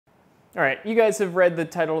All right, you guys have read the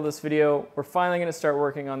title of this video. We're finally going to start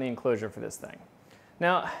working on the enclosure for this thing.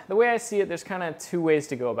 Now, the way I see it, there's kind of two ways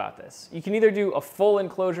to go about this. You can either do a full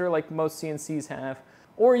enclosure like most CNCs have,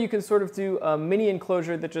 or you can sort of do a mini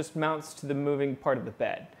enclosure that just mounts to the moving part of the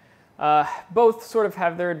bed. Both sort of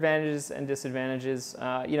have their advantages and disadvantages.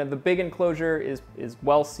 The big enclosure is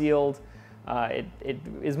well sealed. It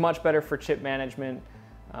is much better for chip management.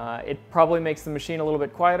 It probably makes the machine a little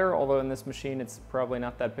bit quieter, although in this machine it's probably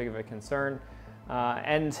not that big of a concern.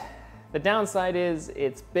 And the downside is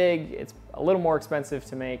it's big, it's a little more expensive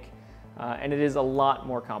to make, and it is a lot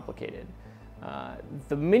more complicated.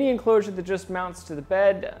 The mini enclosure that just mounts to the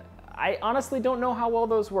bed, I honestly don't know how well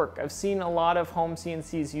those work. I've seen a lot of home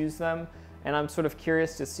CNCs use them, and I'm sort of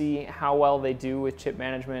curious to see how well they do with chip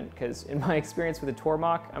management, because in my experience with the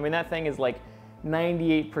Tormach, I mean, that thing is like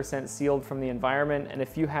 98% sealed from the environment, and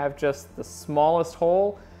if you have just the smallest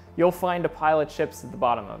hole, you'll find a pile of chips at the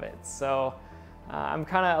bottom of it. So I'm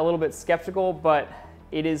kind of a little bit skeptical, but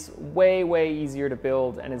it is way, way easier to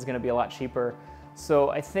build and is going to be a lot cheaper. So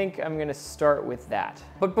I think I'm going to start with that.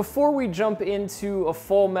 But before we jump into a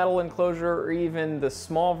full metal enclosure or even the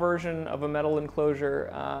small version of a metal enclosure,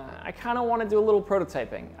 I kind of want to do a little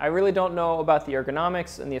prototyping. I really don't know about the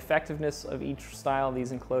ergonomics and the effectiveness of each style of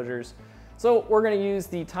these enclosures. So we're going to use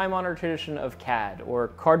the time-honored tradition of CAD, or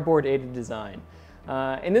cardboard-aided design.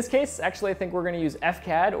 In this case, actually, I think we're going to use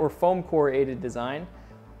FCAD, or foam core-aided design.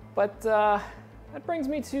 But that brings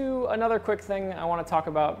me to another quick thing I want to talk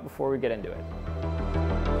about before we get into it.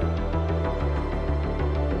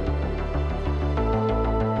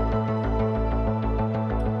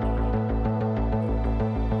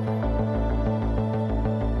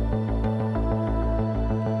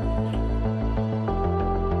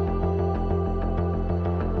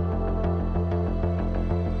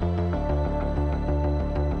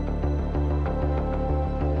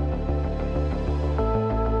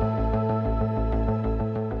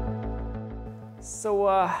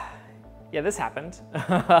 So yeah, this happened.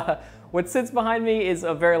 What sits behind me is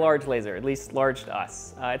a very large laser, at least large to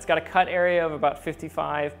us. It's got a cut area of about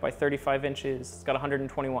 55 by 35 inches. It's got a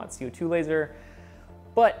 120 watt CO2 laser.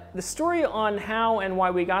 But the story on how and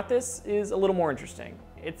why we got this is a little more interesting.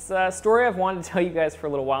 It's a story I've wanted to tell you guys for a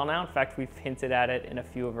little while now. In fact, we've hinted at it in a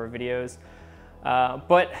few of our videos.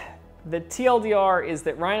 But the TLDR is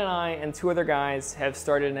that Ryan and I and two other guys have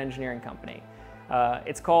started an engineering company.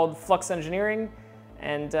 It's called Flux Engineering.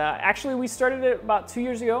 And actually, we started it about 2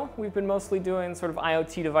 years ago. We've been mostly doing sort of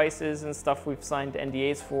IoT devices and stuff we've signed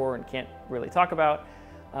NDAs for and can't really talk about.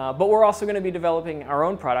 But we're also going to be developing our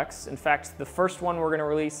own products. In fact, the first one we're going to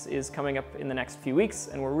release is coming up in the next few weeks,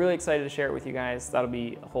 and we're really excited to share it with you guys. That'll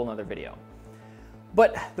be a whole nother video.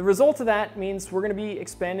 But the result of that means we're going to be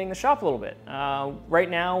expanding the shop a little bit. Right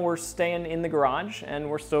now, we're staying in the garage, and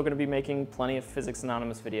we're still going to be making plenty of Physics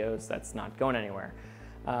Anonymous videos. That's not going anywhere.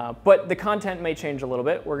 But the content may change a little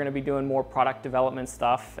bit. We're going to be doing more product development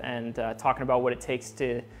stuff and talking about what it takes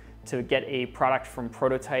to get a product from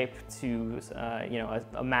prototype to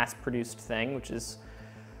a mass-produced thing, which is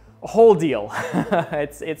a whole deal.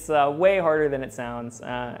 It's way harder than it sounds.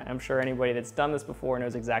 I'm sure anybody that's done this before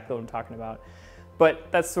knows exactly what I'm talking about.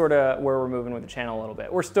 But that's sort of where we're moving with the channel a little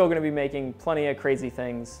bit. We're still going to be making plenty of crazy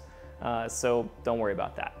things, so don't worry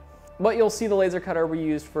about that. But you'll see the laser cutter we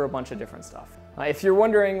used for a bunch of different stuff. If you're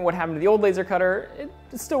wondering what happened to the old laser cutter, it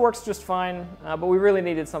still works just fine, but we really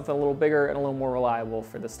needed something a little bigger and a little more reliable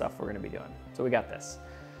for the stuff we're going to be doing. So we got this.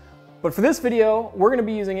 But for this video, we're going to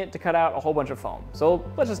be using it to cut out a whole bunch of foam. So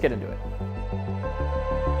let's just get into it.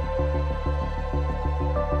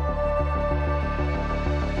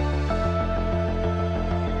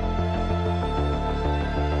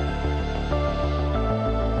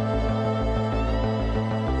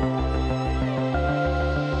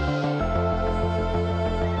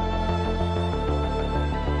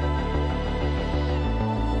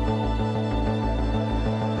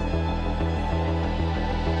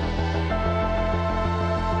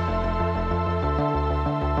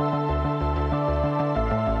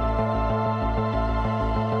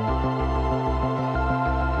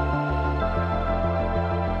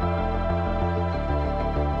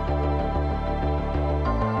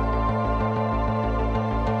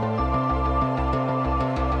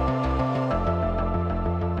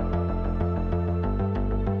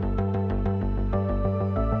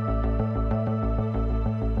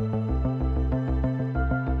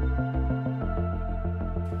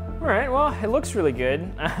 All right, well, it looks really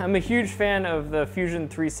good. I'm a huge fan of the Fusion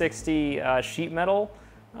 360 sheet metal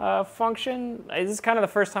function. This is kind of the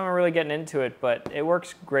first time I'm really getting into it, but it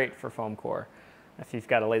works great for foam core, if you've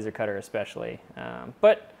got a laser cutter especially.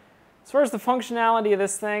 But As far as the functionality of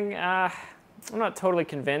this thing, I'm not totally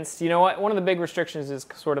convinced. You know what? One of the big restrictions is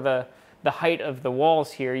sort of the height of the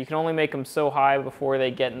walls here. You can only make them so high before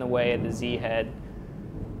they get in the way of the Z head.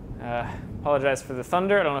 Apologize for the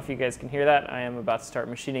thunder. I don't know if you guys can hear that. I am about to start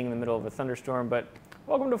machining in the middle of a thunderstorm, but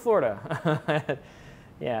welcome to Florida.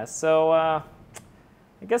 Yeah, so I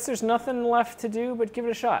guess there's nothing left to do but give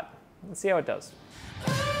it a shot. Let's see how it does.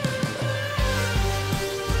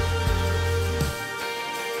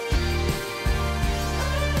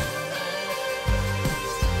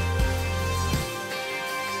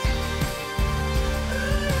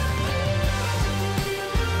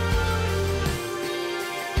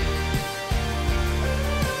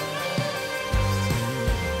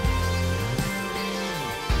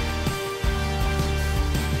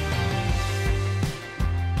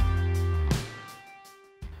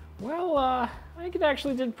 I think it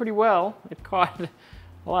actually did pretty well. It caught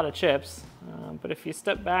a lot of chips, but if you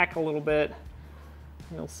step back a little bit,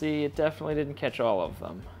 you'll see it definitely didn't catch all of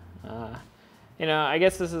them. You know, I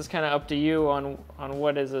guess this is kind of up to you on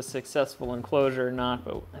what is a successful enclosure or not,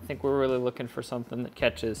 but I think we're really looking for something that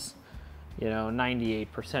catches, you know,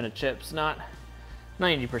 98% of chips, not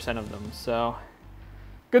 90% of them. So,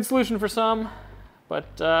 good solution for some, but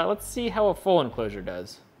let's see how a full enclosure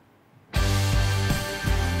does.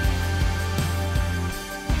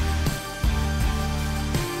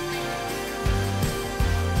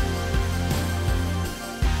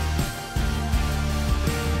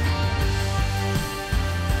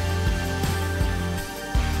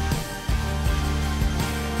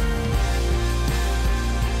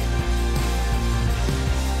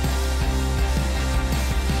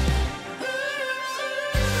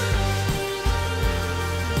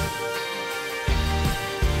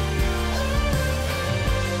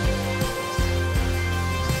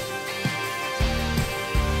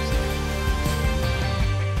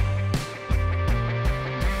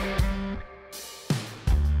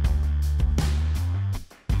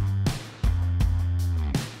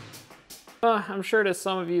 I'm sure to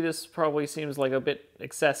some of you this probably seems like a bit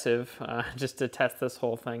excessive just to test this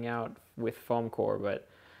whole thing out with foam core, but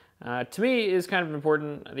to me it is kind of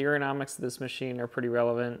important. The ergonomics of this machine are pretty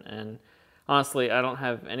relevant, and honestly I don't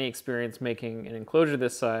have any experience making an enclosure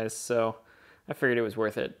this size, so I figured it was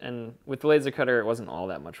worth it. And with the laser cutter it wasn't all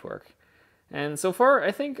that much work. And so far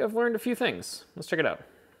I think I've learned a few things. Let's check it out.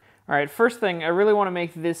 All right, first thing, I really want to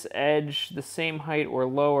make this edge the same height or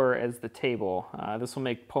lower as the table. This will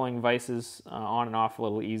make pulling vices on and off a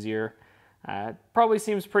little easier. Probably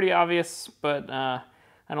seems pretty obvious, but I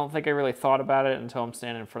don't think I really thought about it until I'm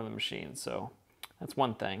standing in front of the machine, so that's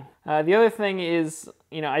one thing. The other thing is,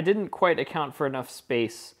 you know, I didn't quite account for enough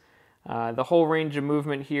space. The whole range of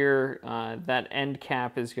movement here, that end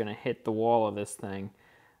cap is going to hit the wall of this thing.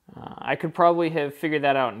 I could probably have figured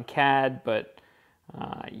that out in CAD, but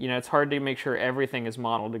you know, it's hard to make sure everything is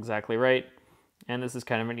modeled exactly right, and this is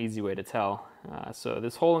kind of an easy way to tell. So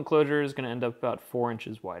this whole enclosure is going to end up about 4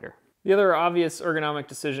 inches wider. The other obvious ergonomic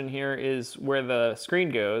decision here is where the screen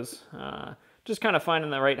goes. Just kind of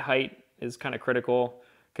finding the right height is kind of critical,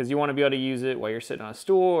 because you want to be able to use it while you're sitting on a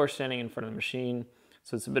stool or standing in front of the machine,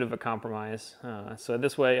 so it's a bit of a compromise. So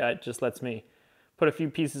this way it just lets me put a few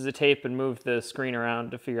pieces of tape and move the screen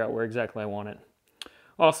around to figure out where exactly I want it.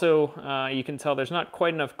 Also, you can tell there's not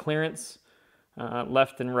quite enough clearance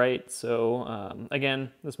left and right, so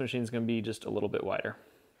again, this machine is going to be just a little bit wider.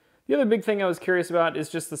 The other big thing I was curious about is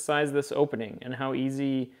just the size of this opening and how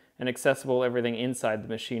easy and accessible everything inside the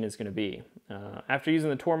machine is going to be. After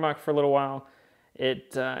using the Tormach for a little while,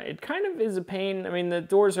 it kind of is a pain. I mean, the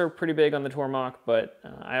doors are pretty big on the Tormach, but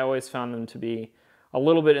I always found them to be a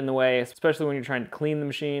little bit in the way, especially when you're trying to clean the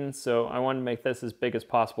machine, so I wanted to make this as big as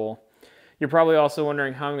possible. You're probably also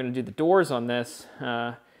wondering how I'm going to do the doors on this.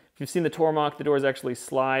 If you've seen the Tormach, the doors actually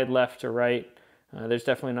slide left to right. There's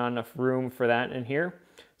definitely not enough room for that in here.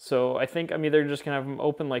 So I think I'm either just going to have them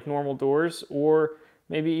open like normal doors, or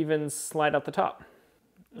maybe even slide out the top.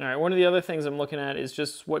 All right, one of the other things I'm looking at is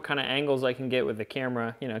just what kind of angles I can get with the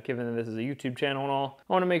camera, you know, given that this is a YouTube channel and all.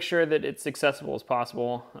 I want to make sure that it's accessible as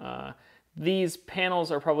possible. These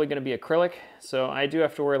panels are probably going to be acrylic, so I do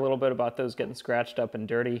have to worry a little bit about those getting scratched up and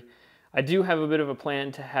dirty. I do have a bit of a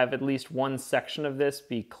plan to have at least one section of this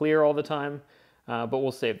be clear all the time, but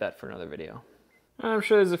we'll save that for another video. I'm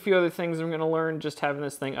sure there's a few other things I'm going to learn just having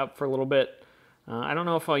this thing up for a little bit. I don't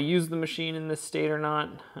know if I'll use the machine in this state or not.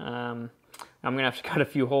 I'm going to have to cut a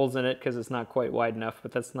few holes in it because it's not quite wide enough,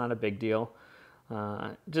 but that's not a big deal.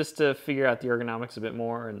 Just to figure out the ergonomics a bit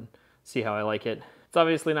more and see how I like it. It's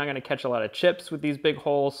obviously not going to catch a lot of chips with these big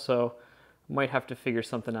holes, so I might have to figure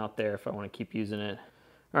something out there if I want to keep using it.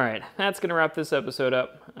 All right, that's gonna wrap this episode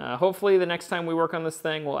up. Hopefully the next time we work on this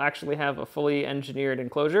thing, we'll actually have a fully engineered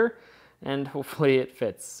enclosure, and hopefully it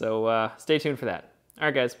fits. So stay tuned for that. All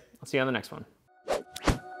right, guys, I'll see you on the next one.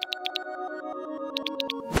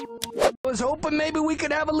 I was hoping maybe we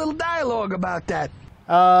could have a little dialogue about that.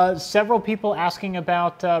 Several people asking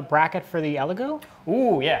about bracket for the Eligo.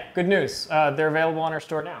 Ooh, yeah, good news. They're available on our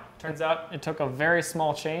store now. Turns out it took a very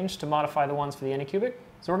small change to modify the ones for the Anycubic,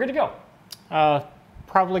 so we're good to go.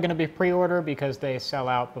 Probably going to be pre-order because they sell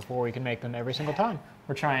out before we can make them every single time.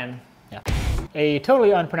 We're trying. Yeah. A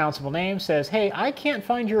totally unpronounceable name says, hey, I can't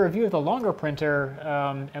find your review of the longer printer.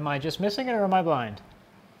 Am I just missing it or am I blind?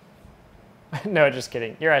 No, just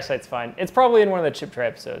kidding. Your eyesight's fine. It's probably in one of the chip tray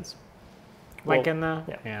episodes. Like in the...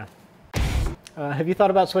 Yeah. Have you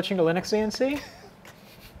thought about switching to Linux CNC?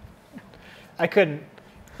 I couldn't.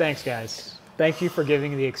 Thanks, guys. Thank you for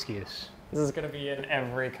giving the excuse. This is going to be in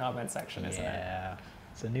every comment section, isn't it? Yeah.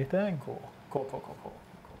 It's a new thing. Cool.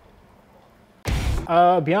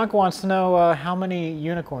 Bianca wants to know how many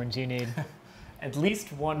unicorns you need. At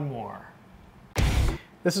least one more.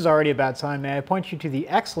 This is already a bad sign. May I point you to the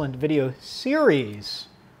excellent video series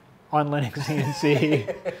on Linux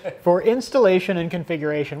CNC for installation and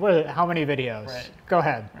configuration. What is it? How many videos? Right. Go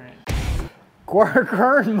ahead. Right.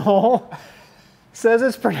 Guacamole says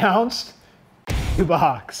it's pronounced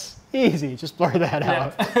box. Easy, just blur that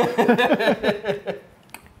out.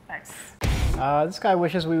 Nice. This guy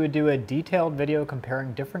wishes we would do a detailed video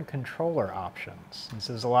comparing different controller options. This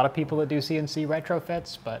is a lot of people that do CNC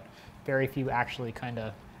retrofits, but very few actually kind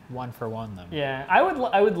of one-for-one them. Yeah, I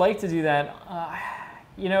would like to do that.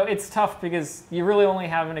 You know, it's tough because you really only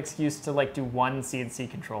have an excuse to like do one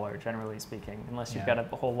CNC controller, generally speaking, unless you've got a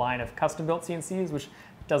whole line of custom-built CNCs, which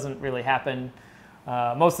doesn't really happen.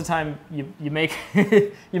 Most of the time, you make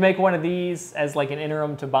you make one of these as like an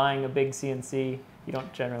interim to buying a big CNC. You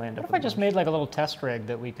don't generally end up. What if I just made like a little test rig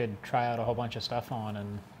that we could try out a whole bunch of stuff on,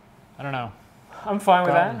 and I don't know. I'm fine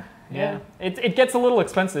with that. Yeah. It gets a little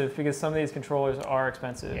expensive because some of these controllers are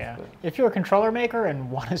expensive. Yeah. But... If you're a controller maker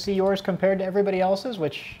and want to see yours compared to everybody else's,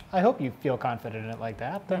 which I hope you feel confident in it like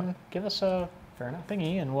that, then give us a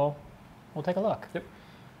thingy and we'll take a look. Yep.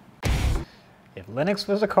 If Linux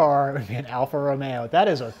was a car, it would be an Alfa Romeo. That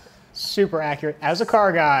is a super accurate, as a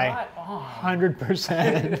car guy,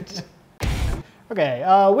 100%.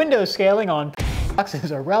 Okay, Windows scaling on Flux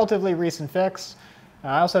is a relatively recent fix.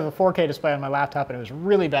 I also have a 4K display on my laptop, and it was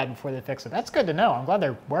really bad before they fixed it. That's good to know. I'm glad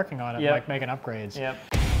they're working on it, like making upgrades. Yep.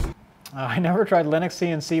 I never tried Linux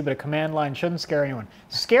CNC, but a command line shouldn't scare anyone.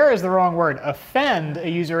 Scare is the wrong word. Offend a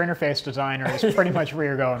user interface designer is pretty much where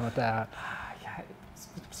you're going with that. Yeah, it's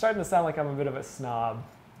starting to sound like I'm a bit of a snob.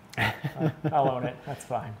 I'll own it. That's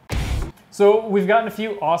fine. So we've gotten a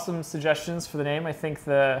few awesome suggestions for the name. I think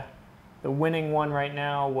the winning one right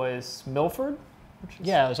now was Milford.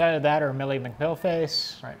 Yeah, it was either that or Millie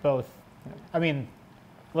McMillface. Right. Both. I mean,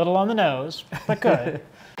 a little on the nose, but good.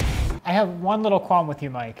 I have one little qualm with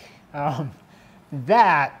you, Mike.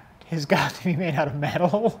 That has got to be made out of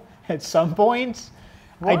metal at some point.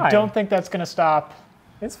 Why? I don't think that's going to stop.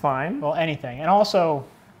 It's fine. Well, anything. And also...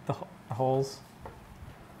 The holes.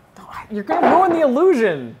 You're going to ruin the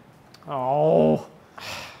illusion. Oh.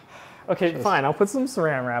 Okay, fine. I'll put some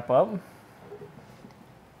saran wrap up.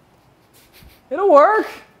 It'll work.